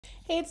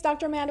Hey, it's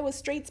Dr. Amanda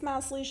with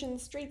Straightsmile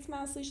Solutions,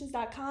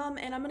 straightsmilesolutions.com,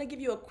 and I'm going to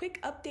give you a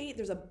quick update.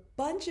 There's a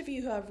bunch of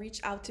you who have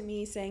reached out to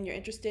me saying you're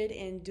interested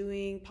in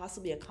doing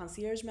possibly a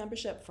concierge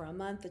membership for a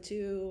month or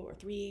 2 or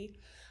 3.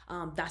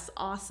 That's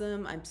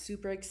awesome. I'm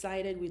super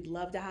excited. We'd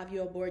love to have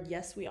you aboard.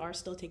 Yes, we are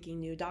still taking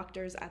new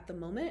doctors at the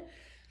moment.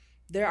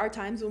 There are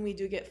times when we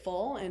do get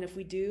full, and if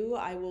we do,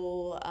 I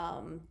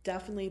will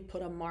definitely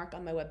put a mark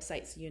on my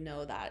website so you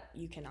know that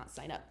you cannot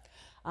sign up.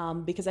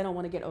 Because I don't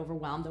want to get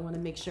overwhelmed. I want to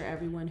make sure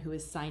everyone who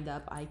is signed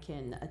up, I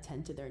can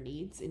attend to their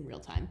needs in real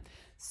time.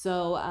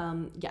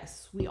 So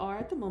yes, we are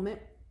at the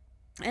moment.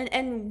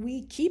 And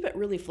we keep it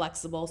really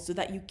flexible so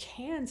that you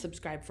can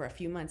subscribe for a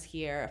few months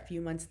here, a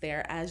few months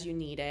there as you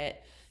need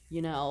it.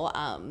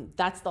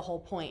 That's the whole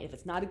point. If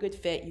it's not a good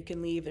fit, you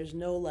can leave. There's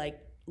no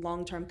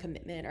long-term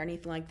commitment or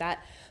anything like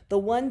that. The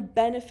one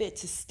benefit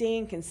to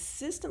staying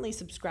consistently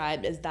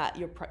subscribed is that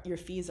your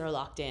fees are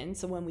locked in.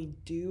 So when we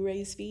do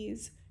raise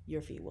fees,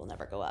 your fee will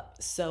never go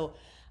up. So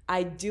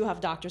I do have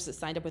doctors that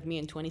signed up with me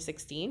in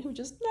 2016 who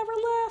just never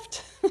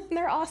left.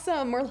 They're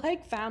awesome. We're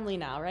like family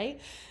now, right?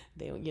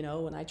 They,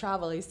 when I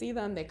travel, I see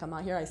them, they come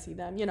out here, I see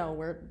them,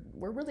 we're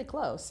really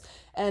close.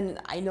 And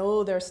I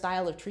know their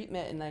style of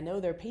treatment and I know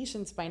their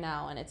patients by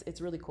now, and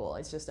it's really cool.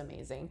 It's just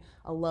amazing.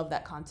 I love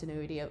that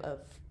continuity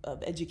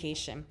of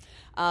education.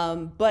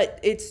 But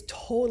it's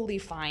totally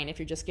fine if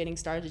you're just getting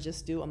started to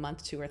just do a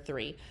month, 2 or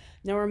 3.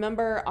 Now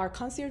remember, our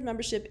concierge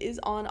membership is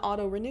on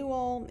auto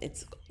renewal.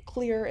 It's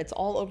clear, it's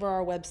all over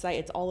our website,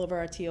 it's all over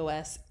our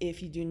TOS.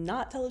 If you do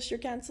not tell us you're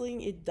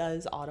canceling, it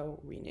does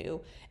auto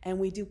renew. And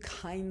we do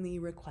kindly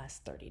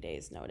request 30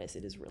 days notice.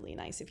 It is really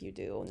nice if you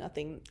do.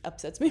 Nothing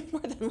upsets me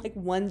more than like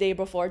 1 day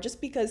before, just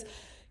because,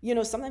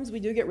 sometimes we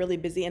do get really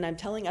busy and I'm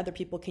telling other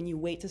people, can you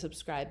wait to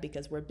subscribe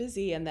because we're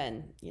busy? And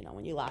then,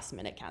 when you last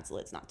minute cancel,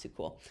 it's not too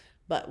cool,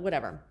 but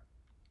whatever.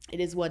 It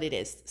is what it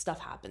is. Stuff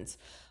happens.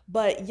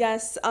 But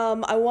yes,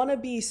 I want to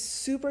be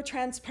super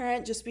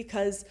transparent just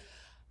because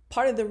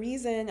part of the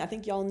reason, I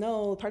think y'all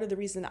know, part of the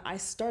reason I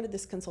started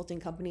this consulting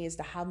company is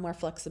to have more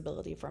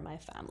flexibility for my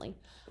family.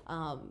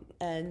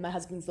 And my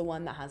husband's the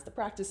one that has the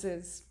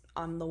practices.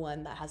 I'm the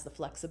one that has the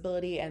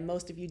flexibility. And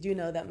most of you do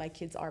know that my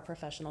kids are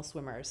professional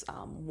swimmers.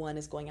 One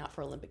is going out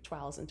for Olympic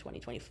trials in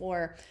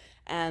 2024,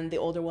 and the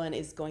older one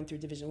is going through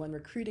Division I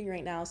recruiting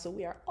right now. So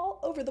we are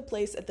all over the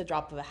place at the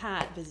drop of a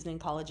hat, visiting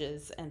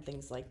colleges and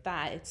things like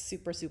that. It's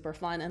super, super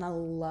fun. And I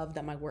love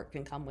that my work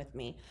can come with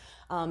me.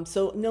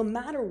 So no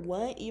matter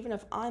what, even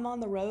if I'm on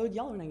the road,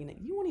 you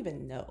won't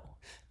even know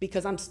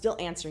because I'm still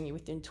answering you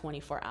within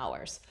 24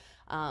 hours.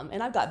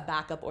 And I've got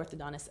backup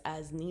orthodontists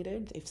as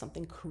needed if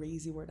something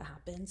crazy were to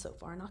happen. So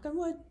far, knock on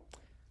wood,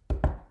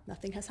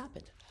 nothing has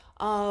happened.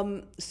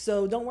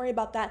 So don't worry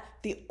about that.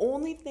 The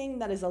only thing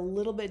that is a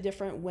little bit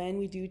different when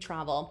we do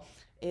travel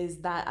is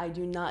that I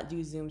do not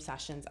do Zoom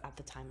sessions at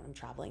the time I'm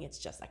traveling. It's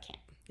just, I can't,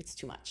 it's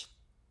too much.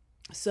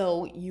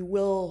 So you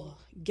will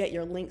get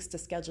your links to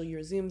schedule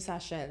your Zoom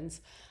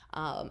sessions.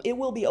 It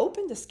will be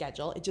open to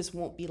schedule. It just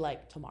won't be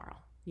like tomorrow.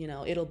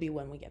 It'll be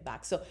when we get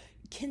back. So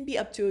it can be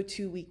up to a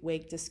 2-week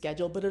wait to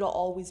schedule, but it'll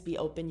always be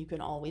open. You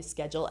can always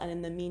schedule. And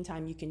in the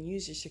meantime, you can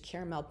use your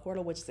Secure Mail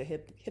portal, which is a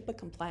HIPAA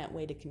compliant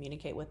way to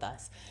communicate with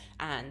us.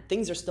 And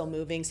things are still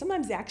moving.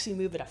 Sometimes they actually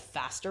move at a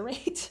faster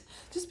rate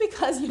just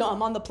because,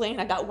 I'm on the plane,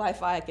 I got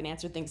Wi-Fi, I can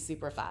answer things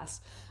super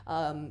fast.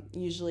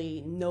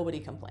 Usually nobody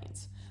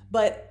complains.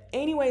 But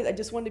anyways, I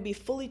just wanted to be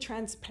fully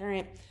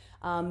transparent.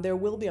 There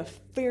will be a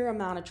fair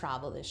amount of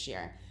travel this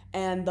year.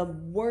 And the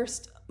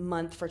worst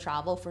month for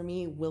travel for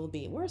me will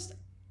be worst.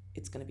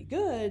 It's going to be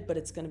good, but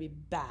it's going to be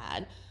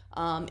bad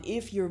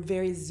if you're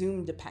very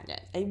Zoom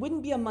dependent. It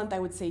wouldn't be a month I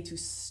would say to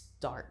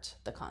start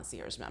the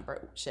concierge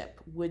membership,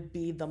 would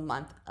be the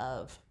month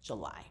of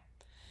July.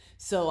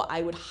 So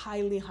I would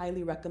highly,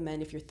 highly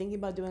recommend if you're thinking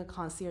about doing a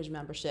concierge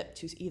membership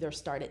to either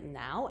start it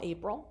now,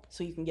 April,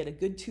 so you can get a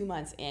good 2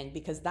 months in,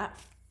 because that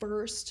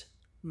first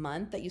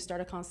month that you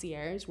start a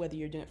concierge, whether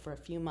you're doing it for a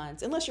few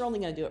months, unless you're only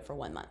going to do it for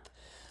 1 month,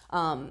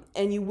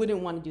 and you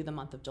wouldn't want to do the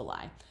month of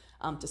July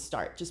to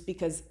start, just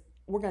because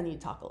we're going to need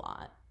to talk a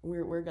lot.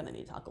 We're going to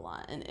need to talk a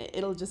lot, and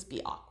it'll just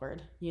be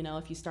awkward,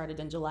 if you started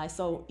in July.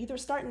 So either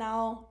start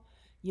now,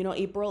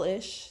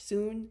 April-ish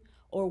soon,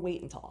 or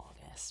wait until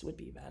August would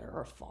be better,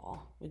 or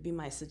fall would be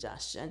my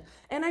suggestion.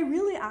 And I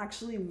really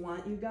actually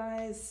want you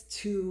guys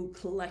to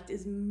collect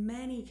as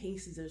many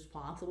cases as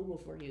possible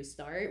before you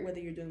start, whether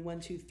you're doing 1,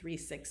 2, 3,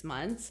 6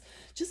 months,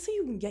 just so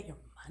you can get your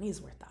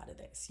money's worth out of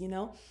this,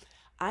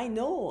 I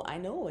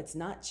know it's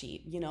not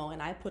cheap,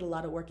 and I put a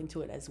lot of work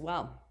into it as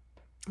well.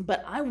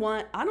 But I don't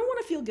want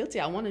to feel guilty.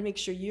 I want to make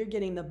sure you're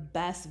getting the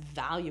best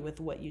value with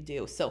what you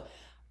do. So,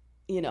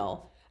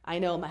 I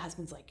know my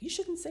husband's like, you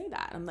shouldn't say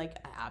that. I'm like,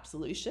 I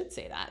absolutely should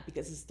say that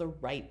because it's the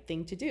right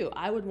thing to do.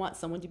 I would want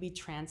someone to be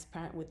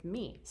transparent with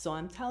me. So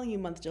I'm telling you,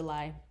 month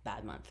July,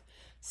 bad month.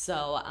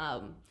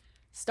 So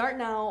start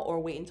now or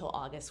wait until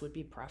August would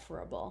be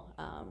preferable,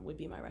 would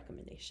be my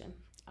recommendation.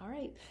 All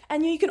right.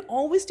 And you can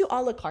always do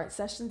a la carte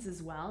sessions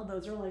as well.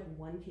 Those are like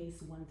one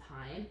case, one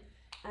time.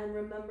 And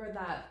remember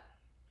that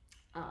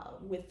all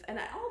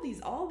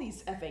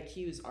these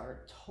FAQs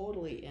are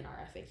totally in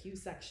our FAQ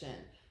section,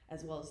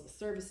 as well as the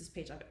services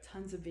page. I've got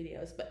tons of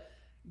videos, but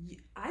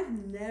I've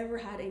never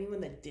had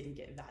anyone that didn't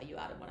get value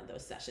out of one of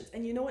those sessions.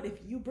 And you know what? If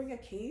you bring a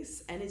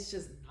case and it's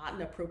just not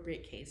an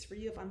appropriate case for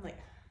you, if I'm like,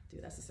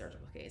 dude, that's a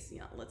surgical case,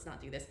 let's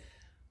not do this,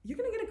 you're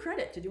gonna get a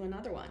credit to do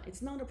another one.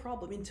 It's not a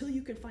problem until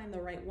you can find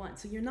the right one.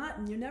 So you're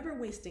never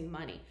wasting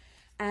money.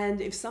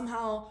 And if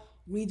somehow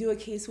we do a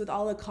case with a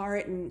la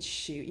carte and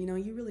shoot,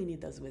 you really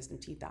need those wisdom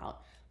teeth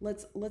out,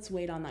 let's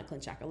wait on that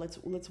Clincheck.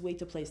 Let's wait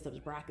to place those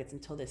brackets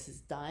until this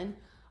is done.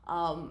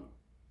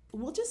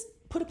 We'll just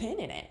put a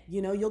pin in it.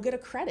 You'll get a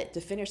credit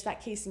to finish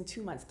that case in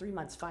 2 months, 3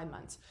 months, 5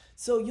 months.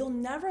 So you'll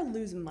never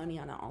lose money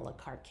on an a la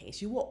carte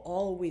case. You will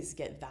always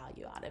get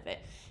value out of it.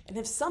 And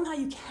if somehow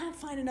you can't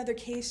find another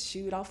case,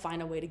 shoot, I'll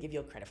find a way to give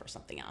you a credit for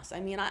something else. I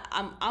mean,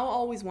 I'll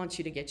always want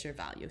you to get your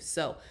value.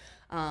 So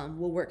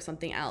we'll work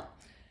something out.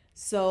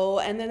 So,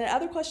 and then the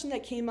other question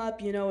that came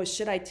up, is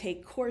should I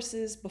take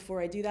courses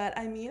before I do that?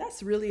 I mean,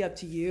 that's really up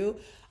to you.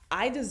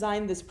 I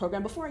designed this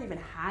program before I even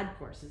had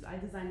courses. I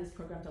designed this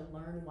program to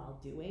learn while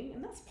doing.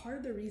 And that's part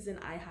of the reason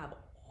I have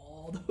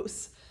all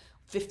those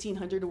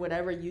 1,500 or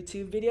whatever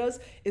YouTube videos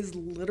is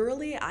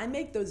literally, I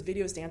make those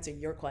videos to answer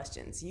your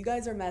questions. You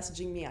guys are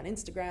messaging me on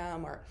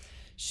Instagram or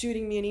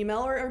shooting me an email,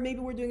 or maybe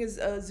we're doing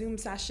a Zoom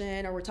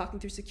session, or we're talking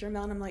through secure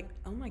mail, and I'm like,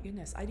 oh my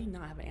goodness, I do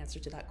not have an answer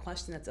to that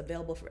question that's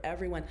available for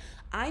everyone.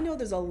 I know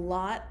there's a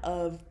lot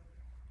of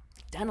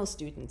dental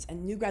students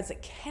and new grads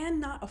that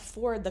cannot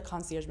afford the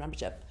concierge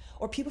membership,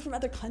 or people from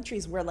other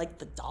countries where like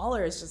the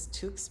dollar is just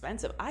too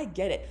expensive. I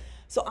get it.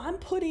 So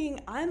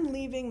I'm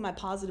leaving my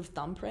positive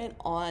thumbprint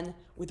on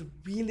with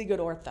really good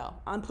ortho.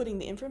 I'm putting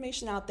the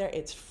information out there.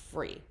 It's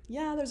free.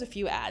 Yeah, there's a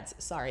few ads.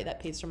 Sorry, that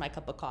pays for my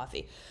cup of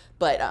coffee,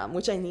 but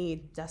which I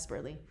need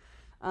desperately.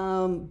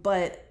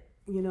 But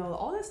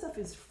all that stuff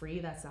is free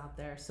that's out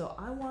there. So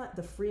I want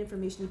the free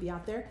information to be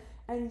out there.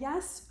 And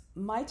yes,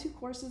 my 2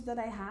 courses that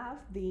I have,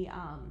 the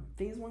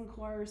Phase 1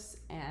 course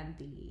and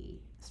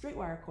the Straight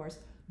Wire course,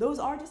 those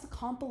are just a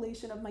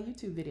compilation of my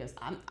YouTube videos.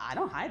 I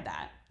don't hide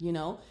that,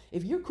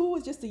 If you're cool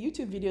with just the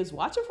YouTube videos,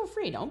 watch it for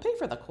free. Don't pay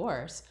for the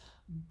course.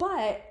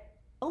 But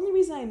only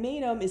reason I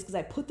made them is because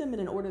I put them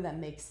in an order that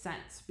makes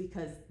sense,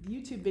 because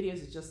YouTube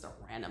videos is just a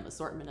random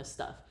assortment of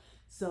stuff.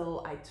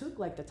 So I took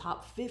like the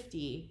top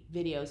 50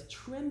 videos,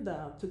 trimmed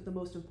them, took the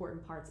most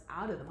important parts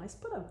out of them. I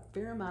just put a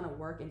fair amount of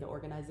work into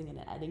organizing and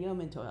editing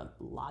them into a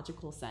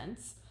logical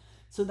sense,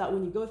 so that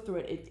when you go through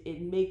it,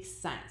 it makes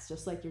sense.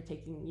 Just like you're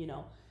taking,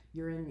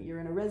 you're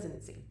in a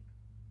residency.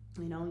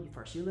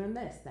 First you learn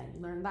this, then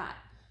you learn that.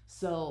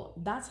 So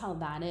that's how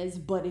that is.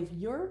 But if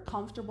you're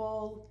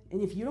comfortable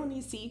and if you don't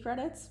need CE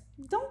credits,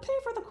 don't pay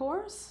for the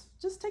course.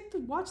 Just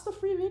watch the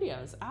free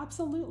videos.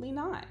 Absolutely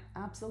not.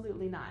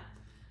 Absolutely not.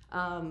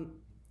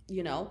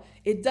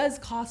 It does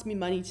cost me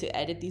money to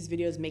edit these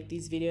videos, make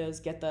these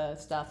videos, get the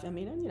stuff. I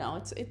mean,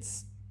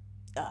 it's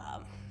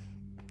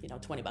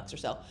 $20 or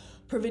so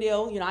per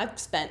video. I've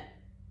spent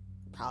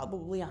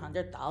probably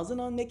 100,000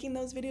 on making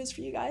those videos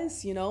for you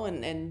guys,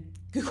 and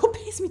Google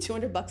pays me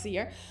 $200 a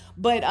year.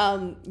 But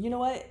you know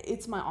what?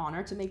 It's my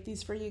honor to make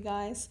these for you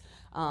guys.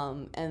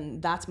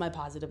 And that's my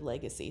positive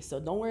legacy. So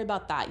don't worry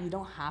about that. You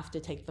don't have to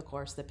take the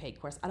course, the paid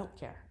course. I don't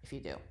care if you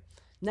do.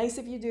 Nice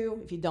if you do.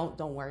 If you don't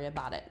worry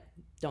about it.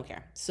 Don't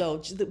care. So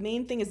the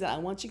main thing is that I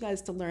want you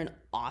guys to learn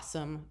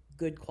awesome,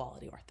 good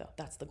quality ortho.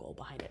 That's the goal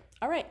behind it.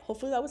 All right.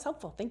 Hopefully that was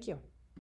helpful. Thank you.